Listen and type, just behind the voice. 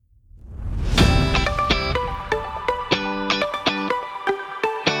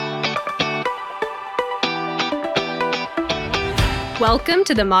Welcome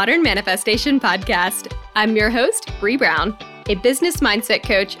to the Modern Manifestation Podcast. I'm your host, Bree Brown, a business mindset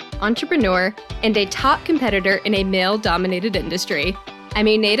coach, entrepreneur, and a top competitor in a male-dominated industry. I'm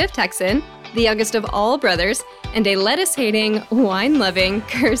a native Texan, the youngest of all brothers, and a lettuce-hating, wine-loving,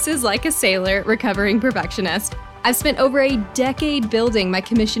 curses like a sailor, recovering perfectionist. I've spent over a decade building my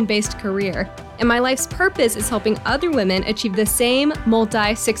commission-based career, and my life's purpose is helping other women achieve the same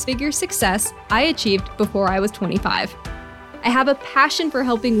multi-six-figure success I achieved before I was 25. I have a passion for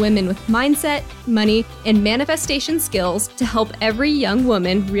helping women with mindset, money, and manifestation skills to help every young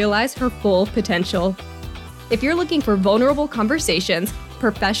woman realize her full potential. If you're looking for vulnerable conversations,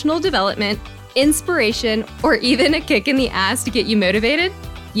 professional development, inspiration, or even a kick in the ass to get you motivated,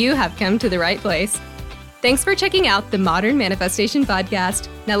 you have come to the right place. Thanks for checking out the Modern Manifestation Podcast.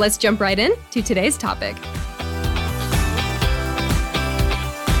 Now let's jump right in to today's topic.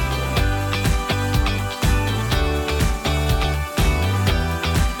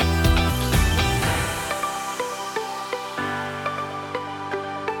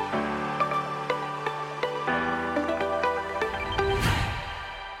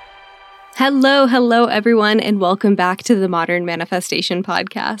 Hello, everyone, and welcome back to the Modern Manifestation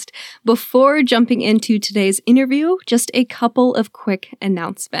Podcast. Before jumping into today's interview, just a couple of quick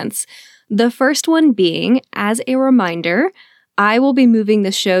announcements. The first one being, as a reminder, I will be moving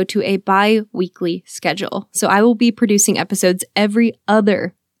the show to a bi-weekly schedule. So I will be producing episodes every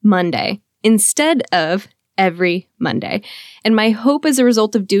other Monday instead of every Monday. And my hope as a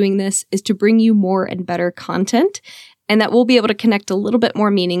result of doing this is to bring you more and better content, and that we'll be able to connect a little bit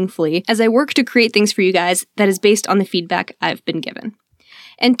more meaningfully as I work to create things for you guys that is based on the feedback I've been given.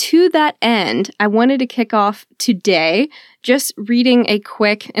 And to that end, I wanted to kick off today just reading a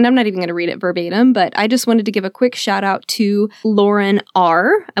quick, and I'm not even going to read it verbatim, but I just wanted to give a quick shout out to Lauren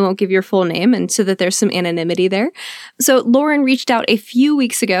R. I won't give your full name, and so that there's some anonymity there. So Lauren reached out a few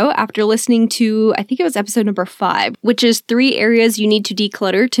weeks ago after listening to, I think it was episode number 5, which is 3 areas you need to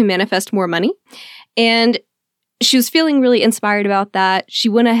declutter to manifest more money. And she was feeling really inspired about that. She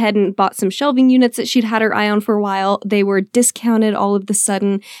went ahead and bought some shelving units that she'd had her eye on for a while. They were discounted all of the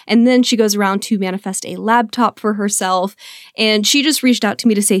sudden. And then she goes around to manifest a laptop for herself. And she just reached out to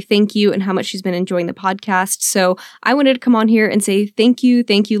me to say thank you and how much she's been enjoying the podcast. So I wanted to come on here and say thank you,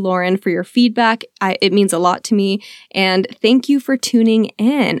 Lauren, for your feedback. It means a lot to me. And thank you for tuning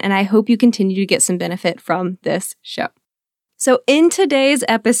in. And I hope you continue to get some benefit from this show. So in today's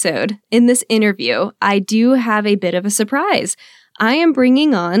episode, in this interview, I do have a bit of a surprise. I am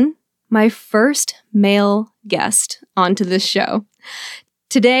bringing on my first male guest onto this show.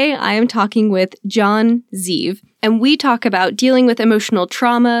 Today, I am talking with John Zeev, and we talk about dealing with emotional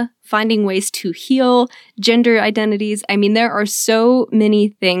trauma, finding ways to heal, gender identities. I mean, there are so many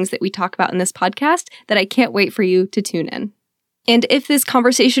things that we talk about in this podcast that I can't wait for you to tune in. And if this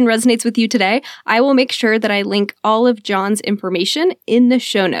conversation resonates with you today, I will make sure that I link all of John's information in the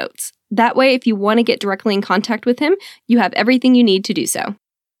show notes. That way, if you want to get directly in contact with him, you have everything you need to do so.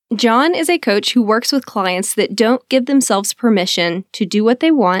 John is a coach who works with clients that don't give themselves permission to do what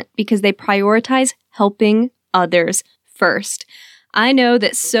they want because they prioritize helping others first. I know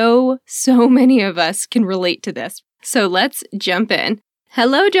that so many of us can relate to this. So let's jump in.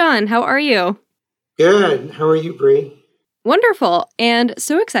 Hello, John. How are you? Good. How are you, Bree? Wonderful, and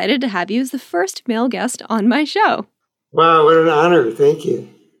so excited to have you as the first male guest on my show. Wow, what an honor. Thank you.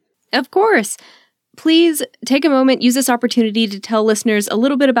 Of course. Please take a moment, use this opportunity to tell listeners a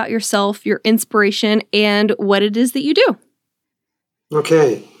little bit about yourself, your inspiration, and what it is that you do.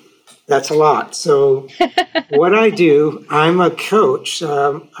 Okay, that's a lot. So what I do, I'm a coach.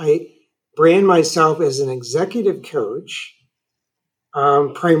 I brand myself as an executive coach.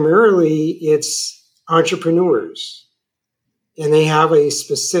 Primarily, it's entrepreneurs. And they have a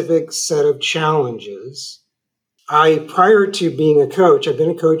specific set of challenges. Prior to being a coach, I've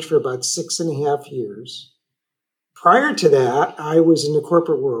been a coach for about 6.5 years. Prior to that, I was in the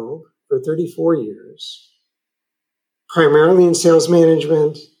corporate world for 34 years, primarily in sales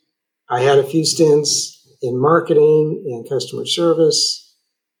management. I had a few stints in marketing and customer service,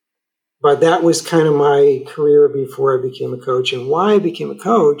 but that was kind of my career before I became a coach. And why I became a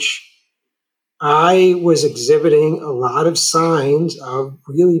coach, I was exhibiting a lot of signs of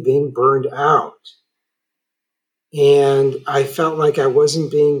really being burned out. And I felt like I wasn't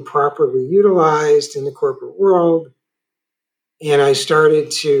being properly utilized in the corporate world. And I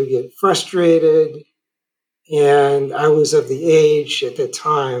started to get frustrated. And I was of the age at the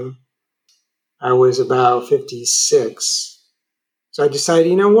time, I was about 56. So I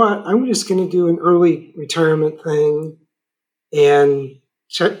decided, you know what? I'm just going to do an early retirement thing and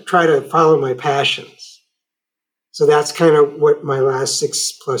try to follow my passions. So that's kind of what my last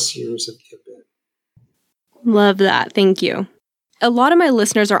 6+ years have been. Love that. Thank you. A lot of my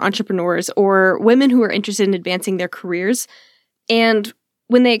listeners are entrepreneurs or women who are interested in advancing their careers. And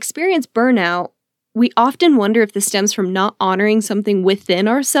when they experience burnout, we often wonder if this stems from not honoring something within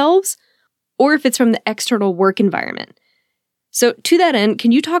ourselves or if it's from the external work environment. So to that end,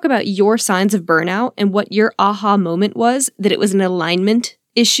 can you talk about your signs of burnout and what your aha moment was that it was an alignment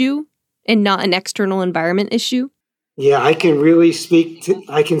issue and not an external environment issue? Yeah, I can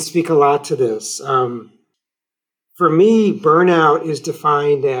speak a lot to this. For me, burnout is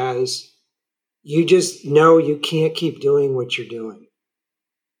defined as you just know you can't keep doing what you're doing.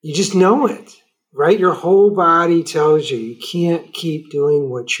 You just know it, right? Your whole body tells you can't keep doing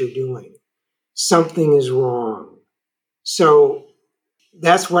what you're doing. Something is wrong. So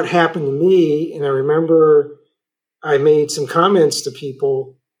that's what happened to me. And I remember I made some comments to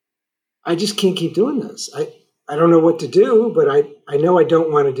people. I just can't keep doing this. I don't know what to do, but I know I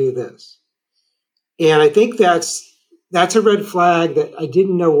don't want to do this. And I think that's a red flag that I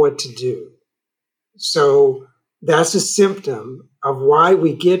didn't know what to do. So that's a symptom of why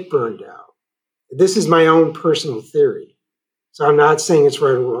we get burned out. This is my own personal theory. So I'm not saying it's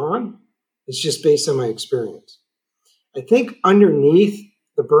right or wrong. It's just based on my experience. I think underneath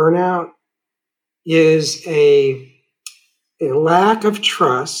the burnout is a lack of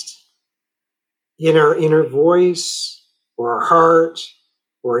trust in our inner voice or our heart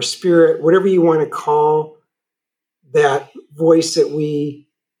or our spirit, whatever you want to call that voice that we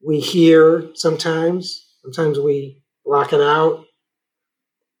hear sometimes. Sometimes we block it out.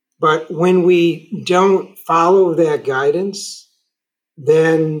 But when we don't follow that guidance,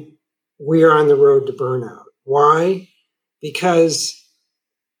 then we are on the road to burnout. Why? Because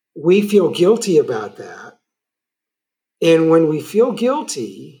we feel guilty about that. And when we feel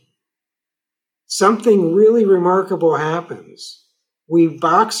guilty, something really remarkable happens. We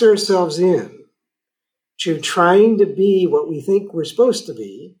box ourselves in to trying to be what we think we're supposed to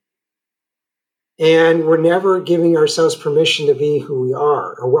be, and we're never giving ourselves permission to be who we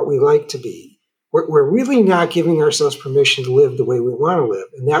are or what we like to be. We're really not giving ourselves permission to live the way we want to live,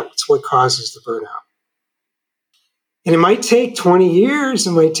 and that's what causes the burnout. And it might take 20 years,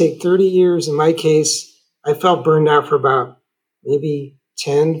 it might take 30 years. In my case, I felt burned out for about maybe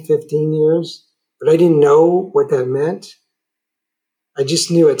 10, 15 years, but I didn't know what that meant. I just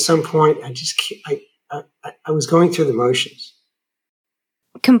knew at some point I was going through the motions.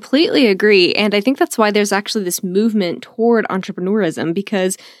 Completely agree. And I think that's why there's actually this movement toward entrepreneurism,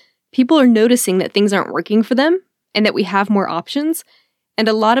 because people are noticing that things aren't working for them and that we have more options. And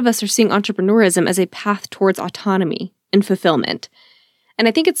a lot of us are seeing entrepreneurism as a path towards autonomy and fulfillment. And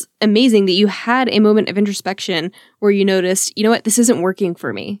I think it's amazing that you had a moment of introspection where you noticed, you know what, this isn't working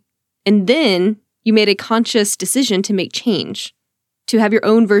for me. And then you made a conscious decision to make change, to have your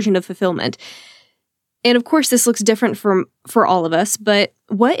own version of fulfillment. And of course, this looks different for all of us, but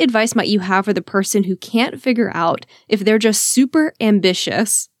what advice might you have for the person who can't figure out if they're just super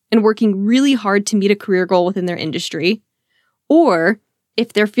ambitious and working really hard to meet a career goal within their industry, or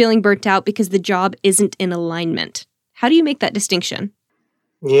if they're feeling burnt out because the job isn't in alignment? How do you make that distinction?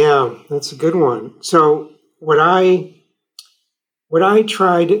 Yeah, that's a good one. So what I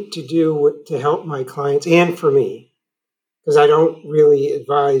tried to do to help my clients and for me, because I don't really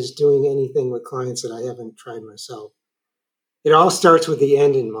advise doing anything with clients that I haven't tried myself. It all starts with the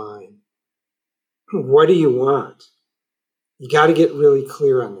end in mind. What do you want? You got to get really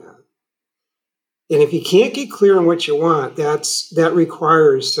clear on that. And if you can't get clear on what you want, that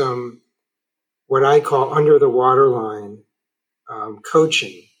requires some, what I call under the waterline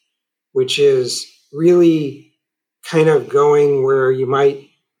coaching, which is really kind of going where you might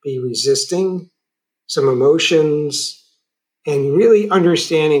be resisting some emotions and really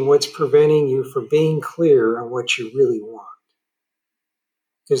understanding what's preventing you from being clear on what you really want.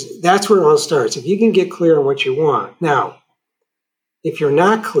 Because that's where it all starts. If you can get clear on what you want. Now, if you're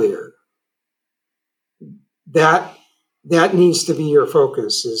not clear, that needs to be your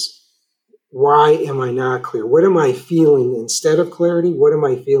focus, is why am I not clear? What am I feeling? Instead of clarity, what am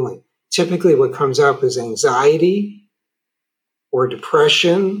I feeling? Typically what comes up is anxiety or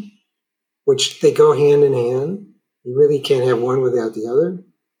depression, which they go hand in hand. You really can't have one without the other.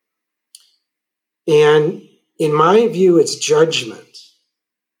 And in my view, it's judgment.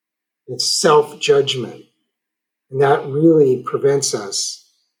 It's self-judgment. And that really prevents us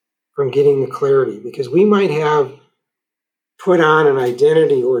from getting the clarity, because we might have put on an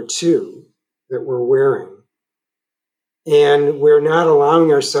identity or two that we're wearing, and we're not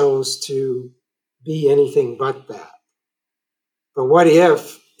allowing ourselves to be anything but that. But what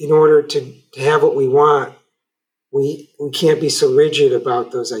if, in order to have what we want, we can't be so rigid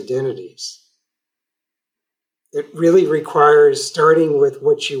about those identities. It really requires starting with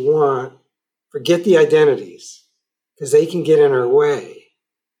what you want. Forget the identities, because they can get in our way.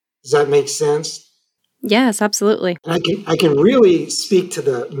 Does that make sense? Yes, absolutely. And I can really speak to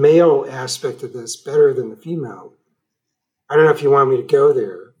the male aspect of this better than the female. I don't know if you want me to go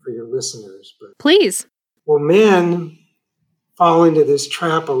there for your listeners, but Please. well, men fall into this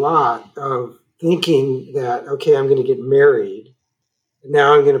trap a lot of thinking that, okay, I'm going to get married, and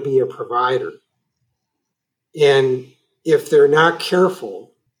now I'm going to be a provider. And if they're not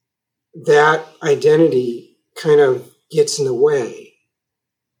careful, that identity kind of gets in the way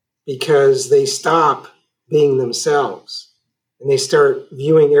because they stop being themselves and they start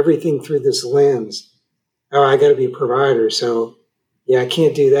viewing everything through this lens. Oh, I got to be a provider. So yeah, I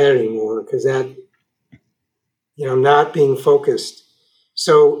can't do that anymore because that, I'm not being focused.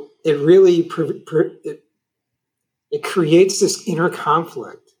 So it really, it creates this inner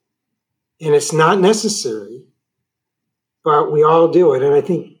conflict, and it's not necessary, but we all do it. And I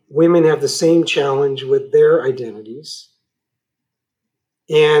think women have the same challenge with their identities.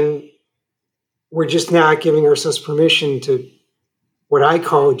 And we're just not giving ourselves permission to what I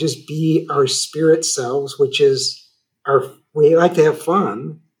call just be our spirit selves, which is we like to have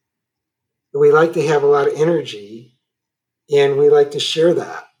fun. We like to have a lot of energy, and we like to share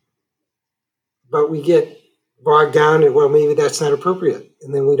that. But we get bogged down in, well, maybe that's not appropriate,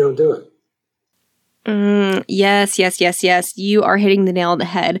 and then we don't do it. Yes. You are hitting the nail on the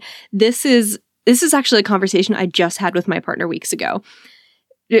head. This is actually a conversation I just had with my partner weeks ago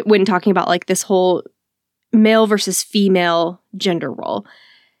when talking about like this whole male versus female gender role.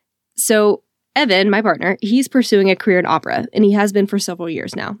 So Evan, my partner, he's pursuing a career in opera, and he has been for several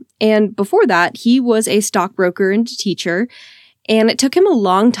years now. And before that, he was a stockbroker and teacher, and it took him a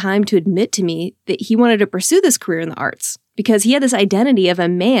long time to admit to me that he wanted to pursue this career in the arts because he had this identity of a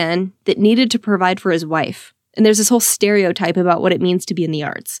man that needed to provide for his wife. And there's this whole stereotype about what it means to be in the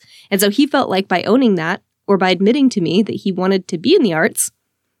arts. And so he felt like by owning that, or by admitting to me that he wanted to be in the arts,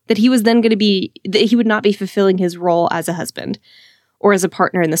 that he was then that he would not be fulfilling his role as a husband or as a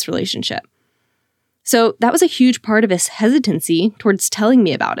partner in this relationship. So that was a huge part of his hesitancy towards telling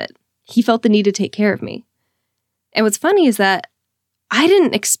me about it. He felt the need to take care of me. And what's funny is that I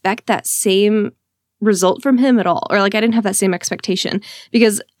didn't expect that same result from him at all, or like I didn't have that same expectation,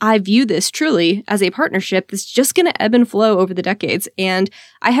 because I view this truly as a partnership that's just going to ebb and flow over the decades, and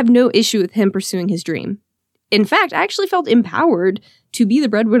I have no issue with him pursuing his dream. In fact, I actually felt empowered to be the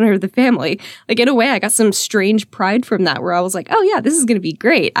breadwinner of the family. Like, in a way, I got some strange pride from that, where I was like, oh yeah, this is going to be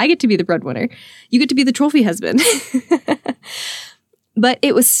great. I get to be the breadwinner. You get to be the trophy husband. But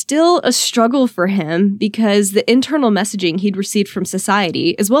it was still a struggle for him because the internal messaging he'd received from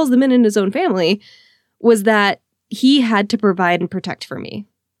society, as well as the men in his own family, was that he had to provide and protect for me.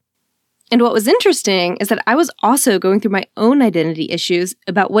 And what was interesting is that I was also going through my own identity issues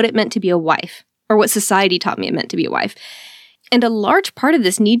about what it meant to be a wife, or what society taught me it meant to be a wife. And a large part of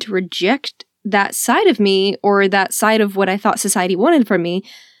this need to reject that side of me, or that side of what I thought society wanted from me,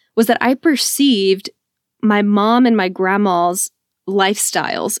 was that I perceived my mom and my grandma's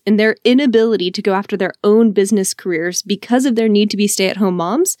lifestyles and their inability to go after their own business careers because of their need to be stay-at-home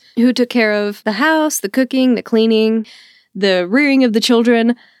moms who took care of the house, the cooking, the cleaning, the rearing of the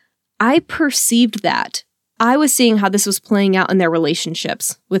children. I perceived that. I was seeing how this was playing out in their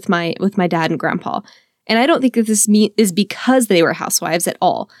relationships with my dad and grandpa. And I don't think that this is because they were housewives at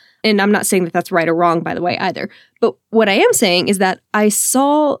all. And I'm not saying that that's right or wrong, by the way, either. But what I am saying is that I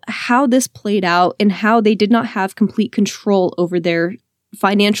saw how this played out and how they did not have complete control over their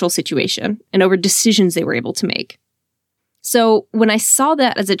financial situation and over decisions they were able to make. So when I saw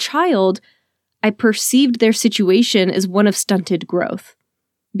that as a child, I perceived their situation as one of stunted growth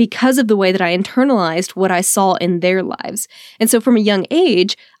because of the way that I internalized what I saw in their lives. And so from a young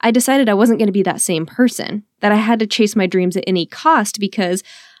age, I decided I wasn't going to be that same person, that I had to chase my dreams at any cost because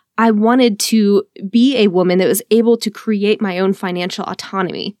I wanted to be a woman that was able to create my own financial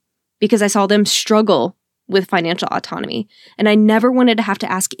autonomy, because I saw them struggle with financial autonomy. And I never wanted to have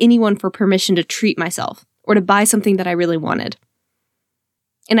to ask anyone for permission to treat myself or to buy something that I really wanted.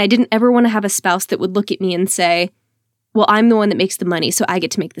 And I didn't ever want to have a spouse that would look at me and say, well, I'm the one that makes the money, so I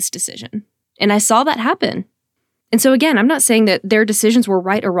get to make this decision. And I saw that happen. And so again, I'm not saying that their decisions were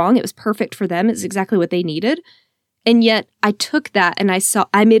right or wrong. It was perfect for them. It's exactly what they needed. And yet I took that and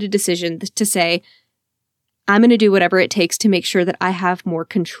I made a decision to say, I'm going to do whatever it takes to make sure that I have more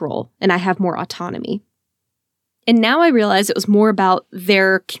control and I have more autonomy. And now I realize it was more about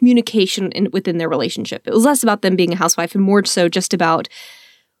their communication within their relationship. It was less about them being a housewife and more so just about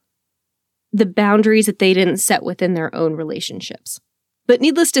the boundaries that they didn't set within their own relationships. But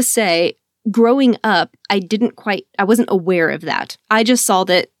needless to say, growing up, I wasn't aware of that. I just saw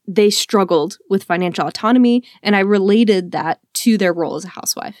that they struggled with financial autonomy, and I related that to their role as a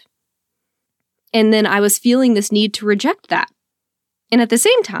housewife. And then I was feeling this need to reject that. And at the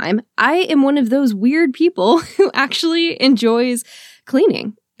same time, I am one of those weird people who actually enjoys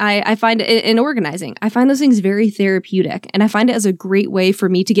cleaning. I find it in organizing. I find those things very therapeutic, and I find it as a great way for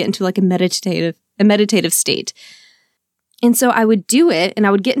me to get into like a meditative state. And so I would do it, and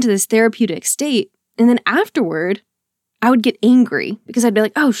I would get into this therapeutic state, and then afterward, I would get angry because I'd be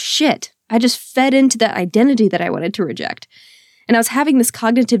like, oh shit, I just fed into that identity that I wanted to reject. And I was having this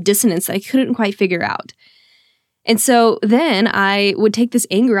cognitive dissonance that I couldn't quite figure out. And so then I would take this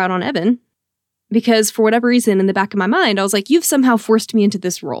anger out on Evan because for whatever reason in the back of my mind, I was like, you've somehow forced me into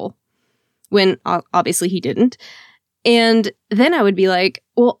this role, when obviously he didn't. And then I would be like,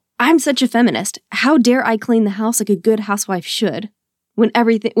 well, I'm such a feminist. How dare I clean the house like a good housewife should when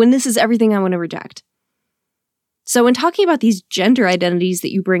this is everything I want to reject? So when talking about these gender identities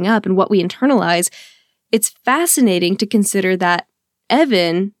that you bring up and what we internalize, it's fascinating to consider that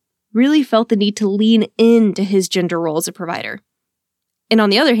Evan really felt the need to lean into his gender role as a provider. And on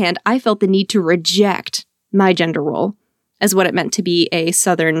the other hand, I felt the need to reject my gender role as what it meant to be a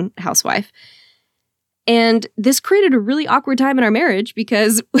Southern housewife. And this created a really awkward time in our marriage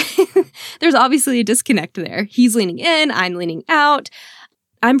because there's obviously a disconnect there. He's leaning in, I'm leaning out.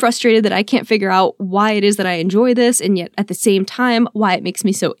 I'm frustrated that I can't figure out why it is that I enjoy this, and yet at the same time, why it makes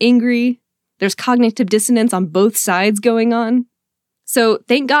me so angry. There's cognitive dissonance on both sides going on. So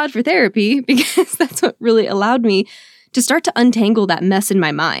thank God for therapy, because that's what really allowed me to start to untangle that mess in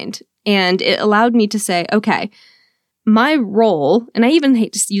my mind. And it allowed me to say, okay, my role, and I even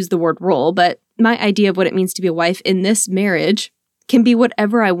hate to use the word role, but my idea of what it means to be a wife in this marriage can be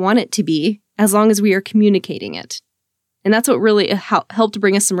whatever I want it to be, as long as we are communicating it. And that's what really helped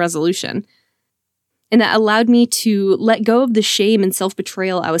bring us some resolution. And that allowed me to let go of the shame and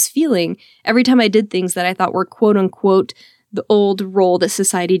self-betrayal I was feeling every time I did things that I thought were quote unquote the old role that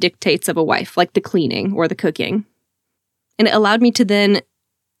society dictates of a wife, like the cleaning or the cooking. And it allowed me to then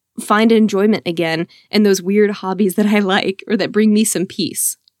find enjoyment again in those weird hobbies that I like or that bring me some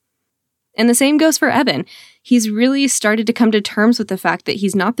peace. And the same goes for Evan. He's really started to come to terms with the fact that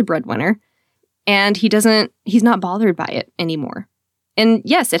he's not the breadwinner. And he's not bothered by it anymore. And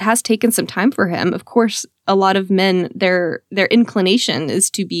yes, it has taken some time for him. Of course, a lot of men, their inclination is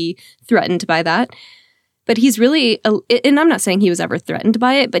to be threatened by that. But he's really, and I'm not saying he was ever threatened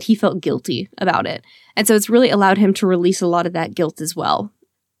by it, but he felt guilty about it. And so it's really allowed him to release a lot of that guilt as well.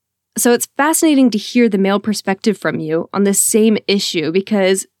 So it's fascinating to hear the male perspective from you on this same issue,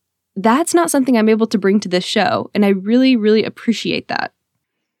 because that's not something I'm able to bring to this show. And I really, really appreciate that.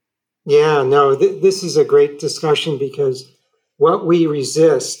 Yeah, no, this is a great discussion because what we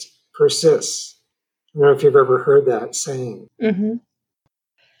resist persists. I don't know if you've ever heard that saying. Mm-hmm.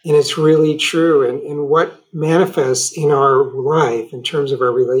 And it's really true. And what manifests in our life in terms of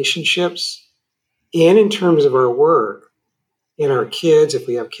our relationships and in terms of our work and our kids, if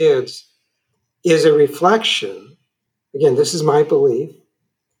we have kids, is a reflection. Again, this is my belief.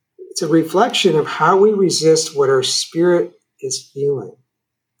 It's a reflection of how we resist what our spirit is feeling.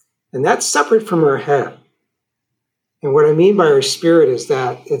 And that's separate from our head. And what I mean by our spirit is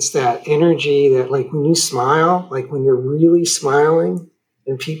that it's that energy that, like when you smile, like when you're really smiling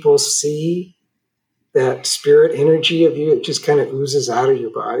and people see that spirit energy of you, it just kind of oozes out of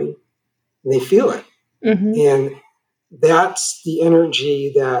your body and they feel it. Mm-hmm. And that's the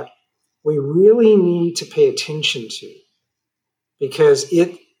energy that we really need to pay attention to, because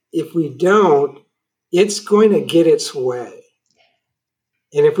if we don't, it's going to get its way.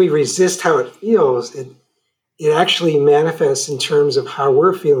 And if we resist how it feels, it actually manifests in terms of how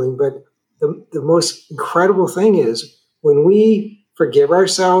we're feeling. But the most incredible thing is when we forgive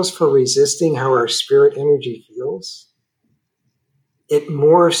ourselves for resisting how our spirit energy feels, it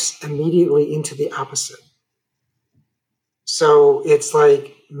morphs immediately into the opposite. So it's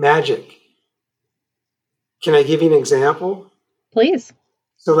like magic. Can I give you an example? Please.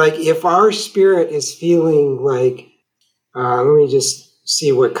 So like if our spirit is feeling like, let me just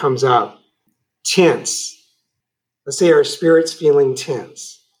see what comes up. Tense. Let's say our spirit's feeling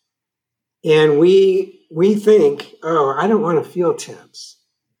tense. And we think, oh, I don't want to feel tense.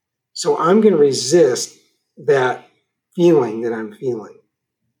 So I'm going to resist that feeling that I'm feeling,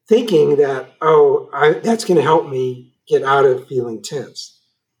 thinking that, that's going to help me get out of feeling tense,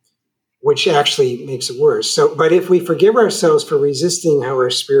 which actually makes it worse. But if we forgive ourselves for resisting how our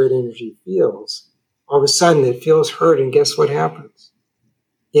spirit energy feels, all of a sudden it feels hurt, and guess what happens?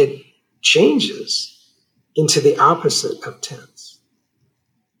 It changes into the opposite of tense.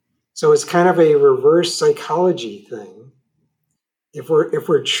 So it's kind of a reverse psychology thing. If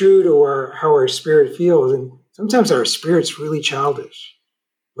we're true to how our spirit feels, and sometimes our spirit's really childish,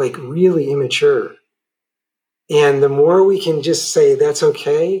 like really immature. And the more we can just say that's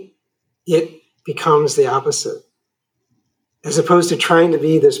okay, it becomes the opposite. As opposed to trying to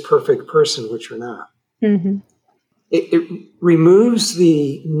be this perfect person, which we're not. Mm-hmm. It removes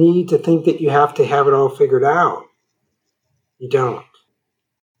the need to think that you have to have it all figured out. You don't.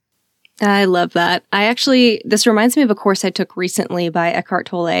 I love that. This reminds me of a course I took recently by Eckhart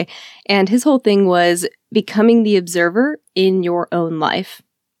Tolle, and his whole thing was becoming the observer in your own life,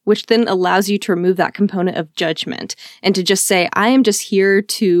 which then allows you to remove that component of judgment and to just say, I am just here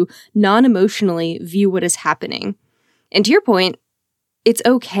to non-emotionally view what is happening. And to your point, it's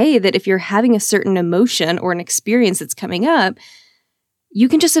okay that if you're having a certain emotion or an experience that's coming up, you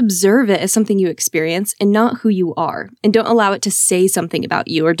can just observe it as something you experience and not who you are. And don't allow it to say something about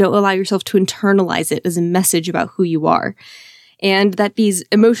you, or don't allow yourself to internalize it as a message about who you are. And that these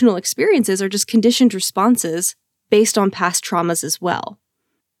emotional experiences are just conditioned responses based on past traumas as well.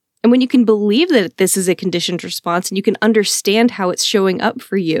 And when you can believe that this is a conditioned response and you can understand how it's showing up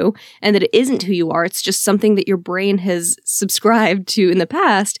for you and that it isn't who you are, it's just something that your brain has subscribed to in the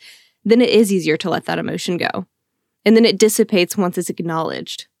past, then it is easier to let that emotion go. And then it dissipates once it's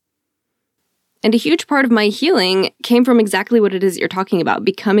acknowledged. And a huge part of my healing came from exactly what it is you're talking about,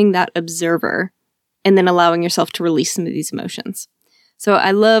 becoming that observer and then allowing yourself to release some of these emotions. So I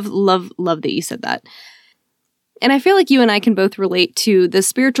love that you said that. And I feel like you and I can both relate to the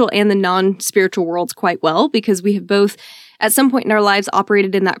spiritual and the non-spiritual worlds quite well, because we have both, at some point in our lives,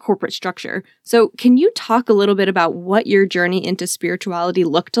 operated in that corporate structure. So can you talk a little bit about what your journey into spirituality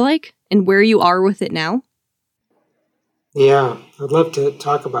looked like and where you are with it now? Yeah, I'd love to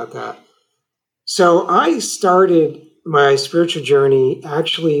talk about that. So I started my spiritual journey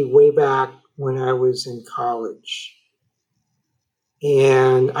actually way back when I was in college.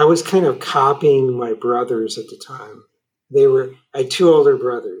 And I was kind of copying my brothers at the time. I had two older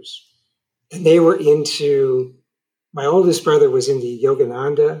brothers, and they were my oldest brother was into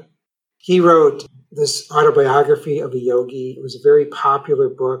Yogananda. He wrote this autobiography of a yogi. It was a very popular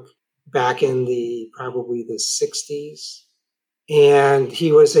book back in probably the 60s. And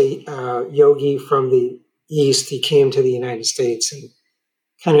he was a yogi from the East. He came to the United States and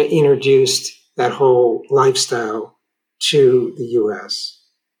kind of introduced that whole lifestyle to the U.S.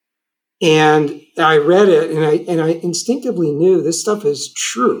 And I read it, and I instinctively knew this stuff is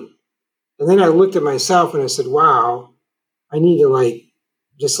true. And then I looked at myself and I said, wow, I need to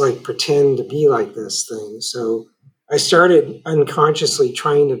just pretend to be like this thing. So I started unconsciously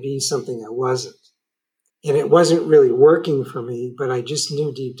trying to be something I wasn't. And it wasn't really working for me, but I just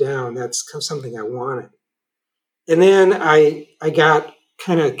knew deep down that's something I wanted. And then I got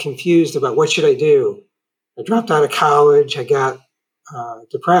kind of confused about what should I do. I dropped out of college. I got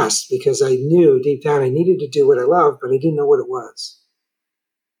depressed because I knew deep down I needed to do what I loved, but I didn't know what it was.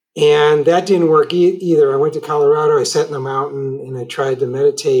 And that didn't work either. I went to Colorado. I sat in a mountain and I tried to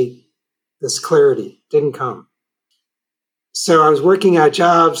meditate. This clarity didn't come. So I was working at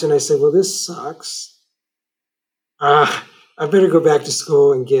jobs and I said, well, this sucks. I better go back to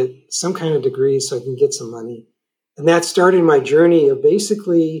school and get some kind of degree so I can get some money. And that started my journey of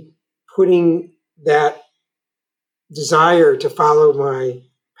basically putting that desire to follow my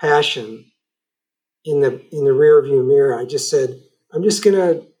passion in the rearview mirror. I just said, I'm just going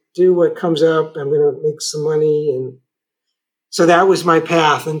to do what comes up. I'm going to make some money. And so that was my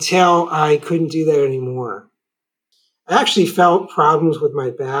path until I couldn't do that anymore. I actually felt problems with my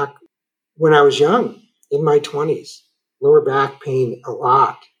back when I was young, in my 20s, lower back pain a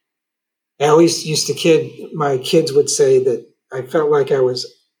lot. I always used to my kids would say that I felt like I was,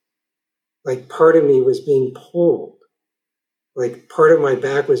 part of me was being pulled. Part of my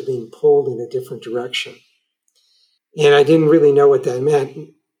back was being pulled in a different direction. And I didn't really know what that meant.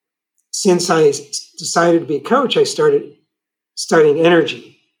 Since I decided to be a coach, I started studying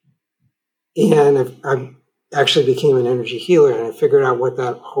energy. And I actually became an energy healer, and I figured out what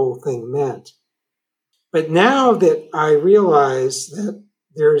that whole thing meant. But now that I realize that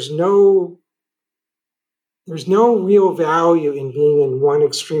there's no real value in being in one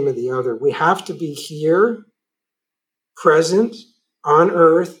extreme or the other. We have to be here, present, on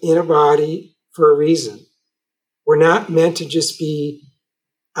earth, in a body, for a reason. We're not meant to just be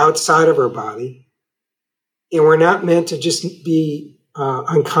outside of our body, and we're not meant to just be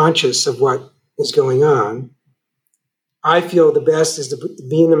unconscious of what is going on. I feel the best is to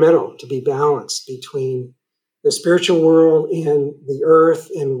be in the middle, to be balanced between the spiritual world and the earth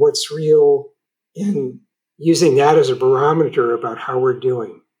and what's real, and using that as a barometer about how we're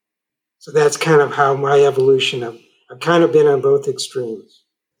doing. So that's kind of how my evolution I've kind of been on both extremes.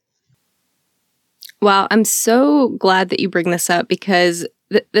 Wow, I'm so glad that you bring this up because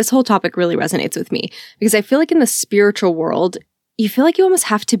this whole topic really resonates with me. Because I feel like in the spiritual world, you feel like you almost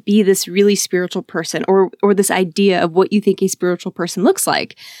have to be this really spiritual person or this idea of what you think a spiritual person looks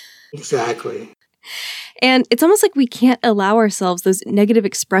like. Exactly. And it's almost like we can't allow ourselves those negative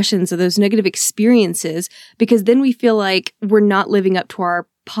expressions or those negative experiences because then we feel like we're not living up to our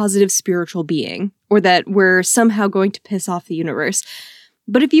positive spiritual being or that we're somehow going to piss off the universe.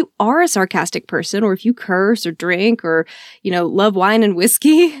 But if you are a sarcastic person or if you curse or drink or, love wine and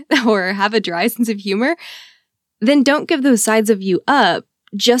whiskey or have a dry sense of humor, then don't give those sides of you up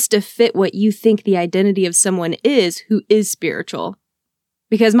just to fit what you think the identity of someone is who is spiritual.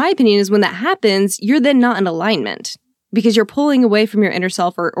 Because my opinion is when that happens, you're then not in alignment because you're pulling away from your inner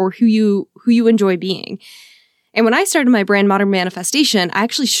self or who you enjoy being. And when I started my brand Modern Manifestation, I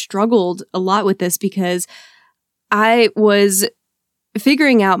actually struggled a lot with this because I was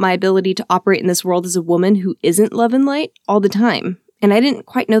figuring out my ability to operate in this world as a woman who isn't love and light all the time. And I didn't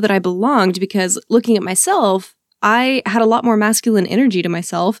quite know that I belonged because looking at myself, I had a lot more masculine energy to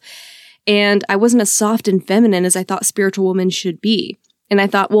myself. And I wasn't as soft and feminine as I thought spiritual women should be. And I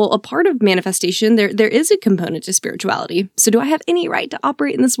thought, well, a part of manifestation, there is a component to spirituality. So do I have any right to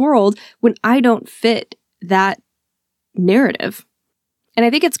operate in this world when I don't fit that narrative? And I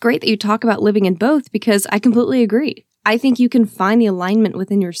think it's great that you talk about living in both because I completely agree. I think you can find the alignment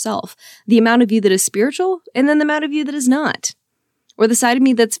within yourself, the amount of you that is spiritual and then the amount of you that is not, or the side of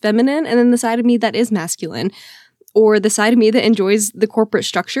me that's feminine and then the side of me that is masculine, or the side of me that enjoys the corporate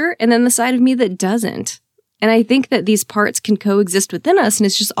structure and then the side of me that doesn't. And I think that these parts can coexist within us, and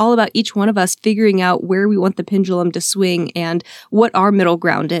it's just all about each one of us figuring out where we want the pendulum to swing and what our middle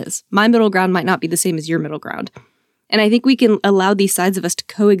ground is. My middle ground might not be the same as your middle ground. And I think we can allow these sides of us to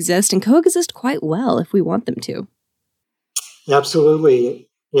coexist and coexist quite well if we want them to. Absolutely.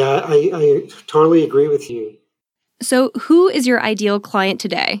 Yeah, I totally agree with you. So who is your ideal client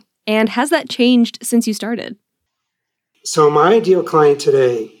today? And has that changed since you started? So my ideal client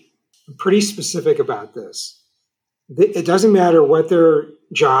today, I'm pretty specific about this. It doesn't matter what their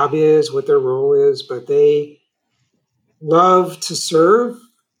job is, what their role is, but they love to serve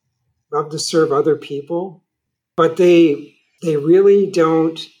other people, but they really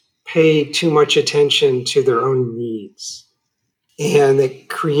don't pay too much attention to their own needs. And it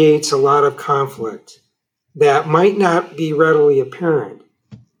creates a lot of conflict that might not be readily apparent,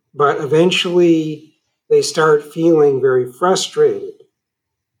 but eventually they start feeling very frustrated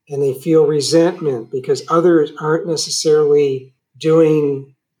and they feel resentment because others aren't necessarily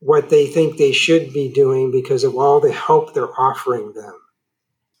doing what they think they should be doing because of all the help they're offering them.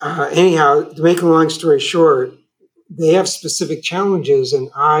 Anyhow, to make a long story short, they have specific challenges and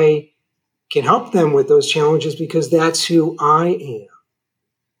I can help them with those challenges because that's who I am.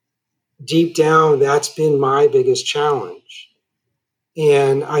 Deep down, that's been my biggest challenge.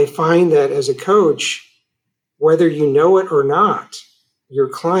 And I find that as a coach, whether you know it or not, your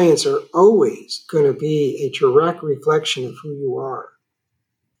clients are always going to be a direct reflection of who you are.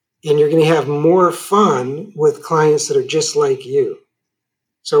 And you're going to have more fun with clients that are just like you.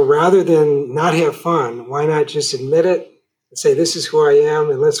 So rather than not have fun, why not just admit it and say, this is who I am,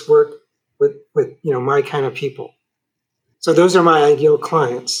 and let's work with my kind of people. So those are my ideal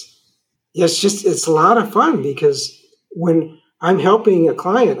clients. It's a lot of fun because when I'm helping a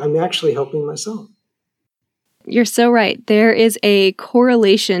client, I'm actually helping myself. You're so right. There is a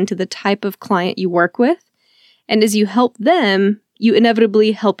correlation to the type of client you work with. And as you help them, you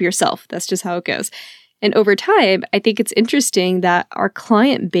inevitably help yourself. That's just how it goes. And over time, I think it's interesting that our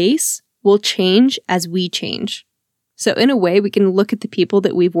client base will change as we change. So in a way, we can look at the people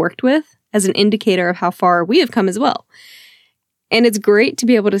that we've worked with as an indicator of how far we have come as well. And it's great to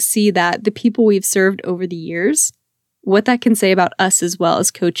be able to see that the people we've served over the years, what that can say about us as well as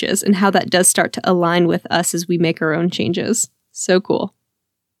coaches and how that does start to align with us as we make our own changes. So cool.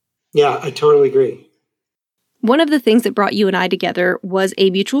 Yeah, I totally agree. One of the things that brought you and I together was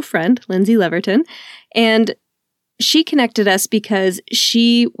a mutual friend, Lindsay Leverton, and she connected us because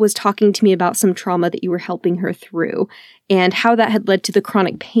she was talking to me about some trauma that you were helping her through and how that had led to the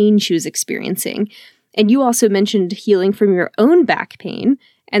chronic pain she was experiencing. And you also mentioned healing from your own back pain.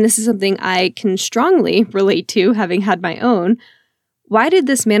 And this is something I can strongly relate to, having had my own. Why did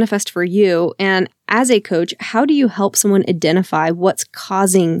this manifest for you? And as a coach, how do you help someone identify what's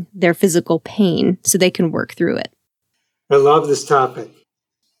causing their physical pain so they can work through it? I love this topic.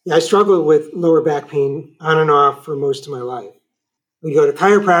 Yeah, I struggled with lower back pain on and off for most of my life. We'd go to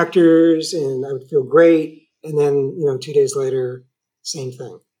chiropractors and I would feel great. And then, 2 days later, same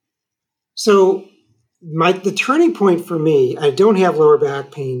thing. So the turning point for me, I don't have lower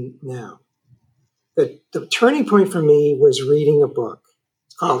back pain now. The turning point for me was reading a book.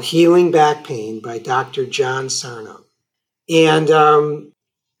 It's called Healing Back Pain by Dr. John Sarno. And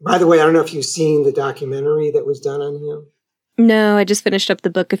by the way, I don't know if you've seen the documentary that was done on him. No, I just finished up the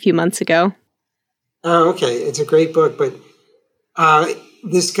book a few months ago. Oh, okay. It's a great book, but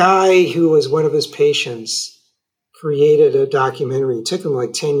this guy who was one of his patients created a documentary. It took him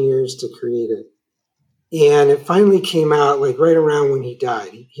like 10 years to create it. And it finally came out like right around when he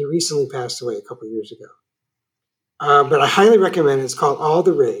died. He recently passed away a couple of years ago. But I highly recommend it. It's called All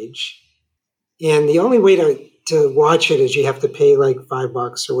the Rage. And the only way to watch it is you have to pay like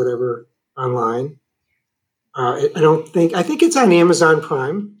 $5 or whatever online. I think it's on Amazon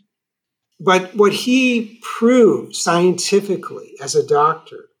Prime. But what he proved scientifically as a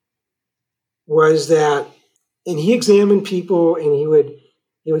doctor was that, and he examined people and he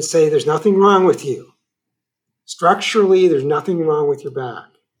would say, there's nothing wrong with you. Structurally, there's nothing wrong with your back.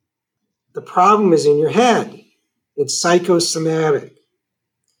 The problem is in your head. It's psychosomatic.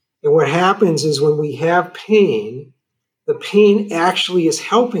 And what happens is when we have pain, the pain actually is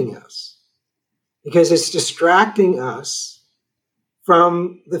helping us because it's distracting us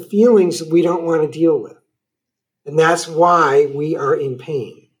from the feelings that we don't want to deal with. And that's why we are in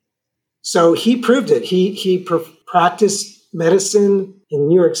pain. So he proved it. He practiced medicine in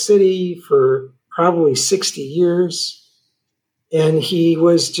New York City for probably 60 years. And he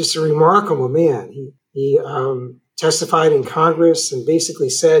was just a remarkable man. He testified in Congress and basically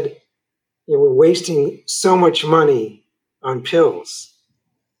said, we're wasting so much money on pills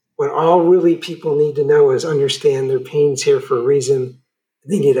when all really people need to know is understand their pain's here for a reason.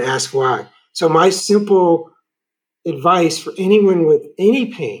 They need to ask why. So my simple advice for anyone with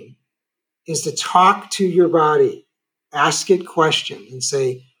any pain is to talk to your body, ask it questions and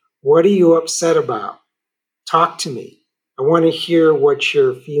say, what are you upset about? Talk to me. I want to hear what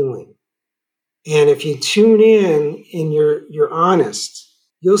you're feeling. And if you tune in and you're honest,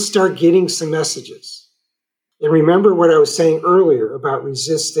 you'll start getting some messages. And remember what I was saying earlier about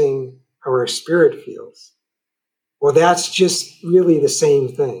resisting how our spirit feels. Well, that's just really the same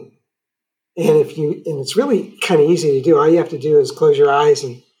thing. And it's really kind of easy to do. All you have to do is close your eyes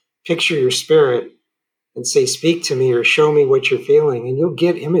and picture your spirit and say, speak to me or show me what you're feeling, and you'll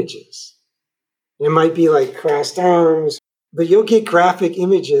get images. It might be like crossed arms, but you'll get graphic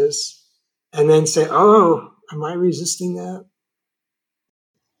images and then say, oh, am I resisting that?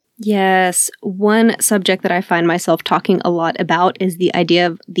 Yes. One subject that I find myself talking a lot about is the idea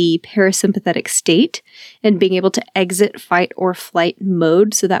of the parasympathetic state and being able to exit fight or flight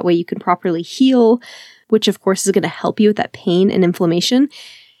mode so that way you can properly heal, which of course is going to help you with that pain and inflammation.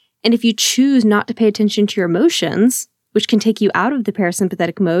 And if you choose not to pay attention to your emotions, which can take you out of the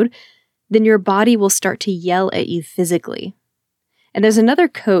parasympathetic mode, then your body will start to yell at you physically. And there's another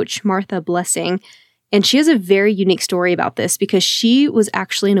coach, Martha Blessing, and she has a very unique story about this because she was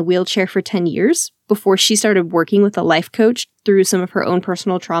actually in a wheelchair for 10 years before she started working with a life coach through some of her own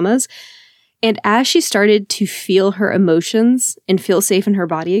personal traumas. And as she started to feel her emotions and feel safe in her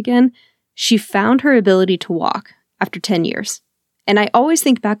body again, she found her ability to walk after 10 years. And I always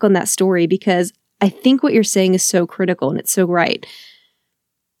think back on that story because I think what you're saying is so critical and it's so right.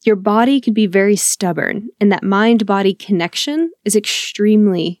 Your body can be very stubborn, and that mind-body connection is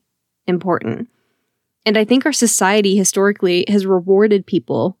extremely important. And I think our society historically has rewarded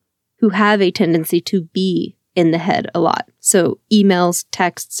people who have a tendency to be in the head a lot. So emails,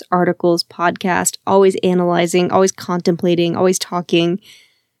 texts, articles, podcasts, always analyzing, always contemplating, always talking.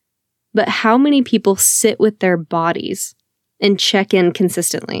 But how many people sit with their bodies and check in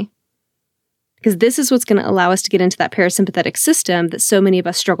consistently? Because this is what's going to allow us to get into that parasympathetic system that so many of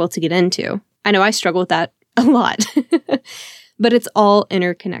us struggle to get into. I know I struggle with that a lot, but it's all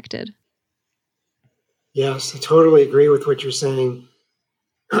interconnected. Yes, I totally agree with what you're saying.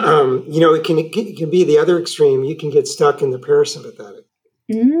 It can be the other extreme. You can get stuck in the parasympathetic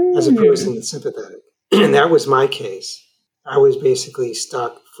as opposed to the sympathetic. And that was my case. I was basically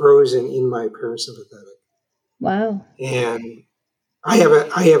stuck, frozen in my parasympathetic. Wow. And I have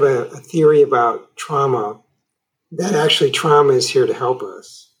a theory about trauma, that actually trauma is here to help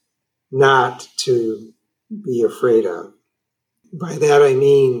us, not to be afraid of. By that I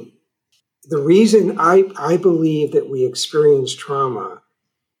mean, the reason I believe that we experience trauma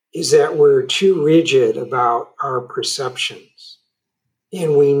is that we're too rigid about our perceptions.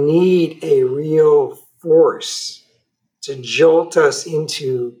 And we need a real force jolt us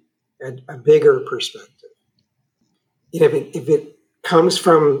into a bigger perspective. If it comes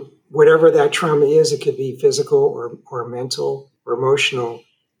from whatever that trauma is, it could be physical or mental or emotional.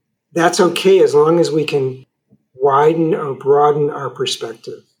 That's okay as long as we can widen or broaden our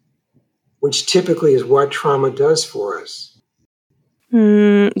perspective, which typically is what trauma does for us.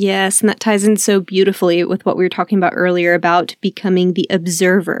 Yes, and that ties in so beautifully with what we were talking about earlier about becoming the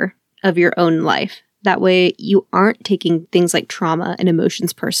observer of your own life. That way you aren't taking things like trauma and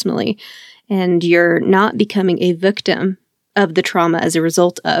emotions personally, and you're not becoming a victim of the trauma as a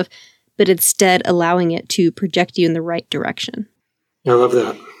result of, but instead allowing it to project you in the right direction. I love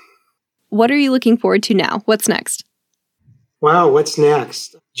that. What are you looking forward to now? What's next? Wow, what's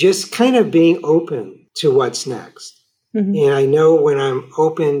next? Just kind of being open to what's next. Mm-hmm. And I know when I'm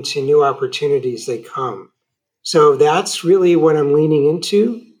open to new opportunities, they come. So that's really what I'm leaning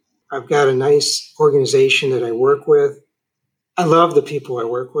into. I've got a nice organization that I work with. I love the people I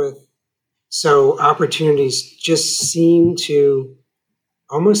work with. So opportunities just seem to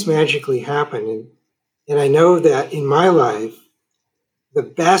almost magically happen. And I know that in my life, the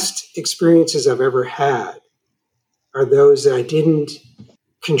best experiences I've ever had are those that I didn't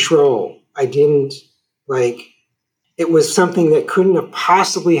control. I didn't it was something that couldn't have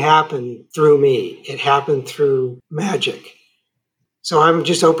possibly happened through me. It happened through magic. So I'm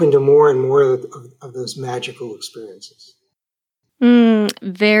just open to more and more of those magical experiences.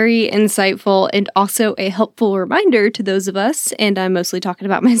 Very insightful and also a helpful reminder to those of us, and I'm mostly talking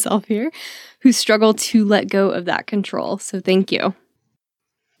about myself here, who struggle to let go of that control. So thank you.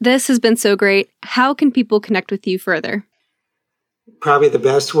 This has been so great. How can people connect with you further? Probably the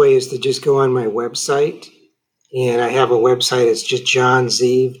best way is to just go on my website. And I have a website. It's just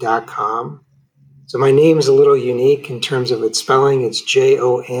johnzeev.com. So my name is a little unique in terms of its spelling. It's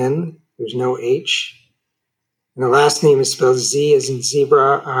Jon. There's no H. And the last name is spelled Z as in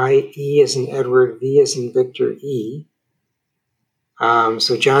zebra, I, E as in Edward, V as in Victor, E.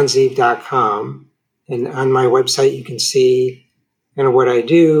 So johnzeev.com. And on my website, you can see kind of what I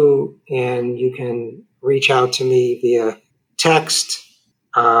do, and you can reach out to me via text.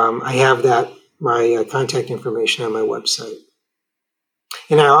 I have my contact information on my website.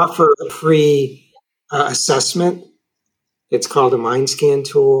 And I offer a free assessment. It's called a MindScan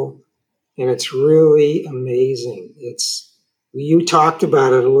tool, and it's really amazing. You talked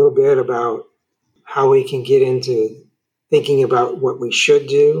about it a little bit, about how we can get into thinking about what we should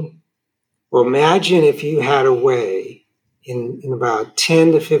do. Well, imagine if you had a way in about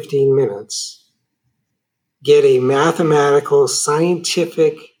 10 to 15 minutes, get a mathematical,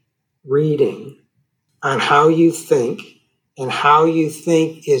 scientific reading on how you think, and how you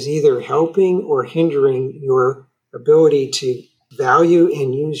think is either helping or hindering your ability to value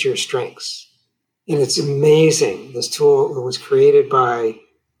and use your strengths. And it's amazing. This tool was created by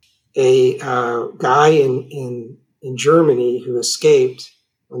a guy in Germany who escaped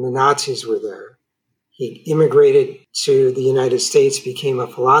when the Nazis were there. He immigrated to the United States, became a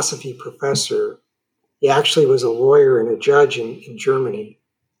philosophy professor. He actually was a lawyer and a judge in Germany.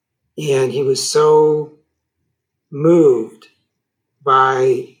 And he was so moved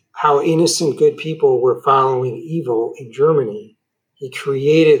by how innocent good people were following evil in Germany. He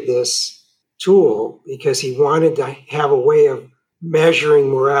created this tool because he wanted to have a way of measuring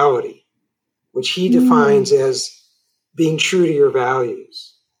morality, which he defines as being true to your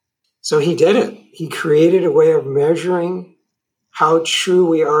values. So he did it. He created a way of measuring how true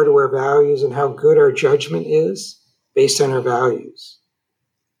we are to our values and how good our judgment is based on our values.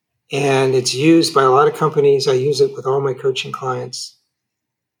 And it's used by a lot of companies. I use it with all my coaching clients.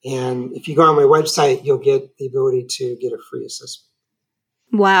 And if you go on my website, you'll get the ability to get a free assessment.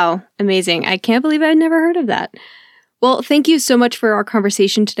 Wow, amazing. I can't believe I'd never heard of that. Well, thank you so much for our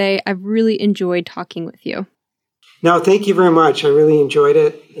conversation today. I've really enjoyed talking with you. No, thank you very much. I really enjoyed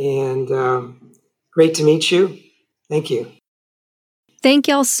it, and great to meet you. Thank you. Thank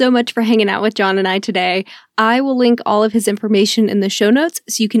y'all so much for hanging out with John and I today. I will link all of his information in the show notes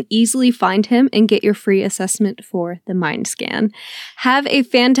so you can easily find him and get your free assessment for the MindScan. Have a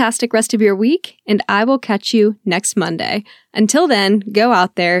fantastic rest of your week, and I will catch you next Monday. Until then, go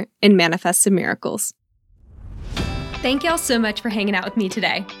out there and manifest some miracles. Thank y'all so much for hanging out with me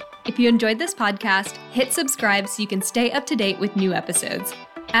today. If you enjoyed this podcast, hit subscribe so you can stay up to date with new episodes.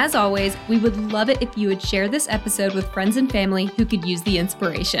 As always, we would love it if you would share this episode with friends and family who could use the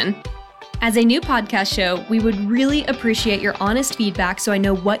inspiration. As a new podcast show, we would really appreciate your honest feedback so I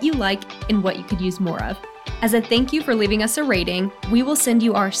know what you like and what you could use more of. As a thank you for leaving us a rating, we will send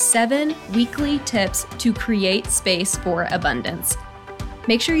you our 7 weekly tips to create space for abundance.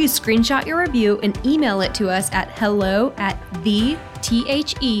 Make sure you screenshot your review and email it to us at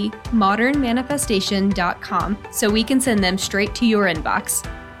hello@themodernmanifestation.com so we can send them straight to your inbox.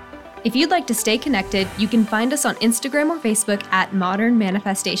 If you'd like to stay connected, you can find us on Instagram or Facebook at Modern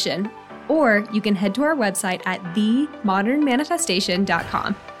Manifestation, or you can head to our website at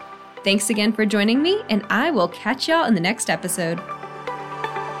themodernmanifestation.com. Thanks again for joining me, and I will catch y'all in the next episode.